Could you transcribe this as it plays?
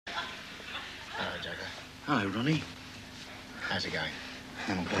Hello, Ronnie. How's it going?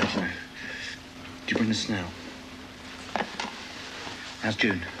 Not bad, you know. Did you bring the snail? How's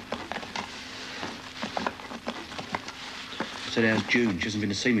June? I said, how's June? She hasn't been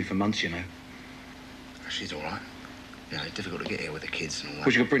to see me for months, you know. She's all right. You know, it's difficult to get here with the kids and all that.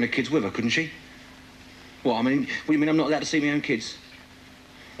 Well, she could bring the kids with her, couldn't she? What, I mean, what do you mean I'm not allowed to see my own kids?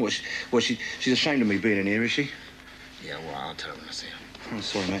 She's ashamed of me being in here, is she? Yeah, well, I'll tell her when I see her. Oh,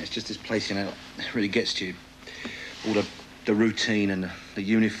 sorry, mate. It's just this place, you know, it really gets to you. All the routine and the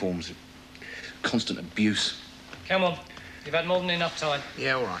uniforms, constant abuse. Come on. You've had more than enough time.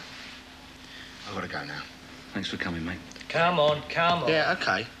 Yeah, all right. I've got to go now. Thanks for coming, mate. Come on, come on. Yeah,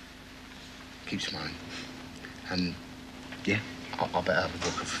 OK. Keep smiling. And, yeah, I'll bet have a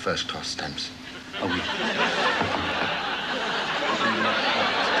book of first-class stamps. Oh, yeah.